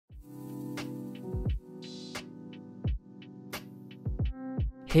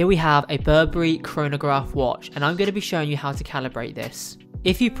Here we have a Burberry chronograph watch, and I'm going to be showing you how to calibrate this.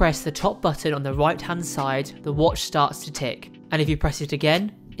 If you press the top button on the right hand side, the watch starts to tick, and if you press it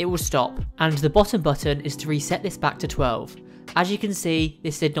again, it will stop. And the bottom button is to reset this back to 12. As you can see,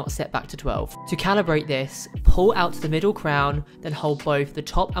 this did not set back to 12. To calibrate this, pull out the middle crown, then hold both the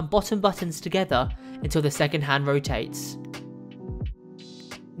top and bottom buttons together until the second hand rotates.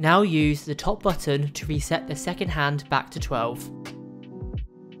 Now use the top button to reset the second hand back to 12.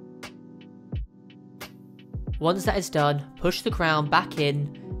 Once that is done, push the crown back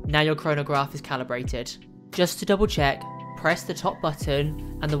in. Now your chronograph is calibrated. Just to double check, press the top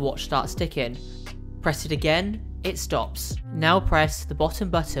button and the watch starts ticking. Press it again, it stops. Now press the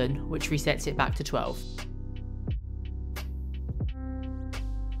bottom button, which resets it back to 12.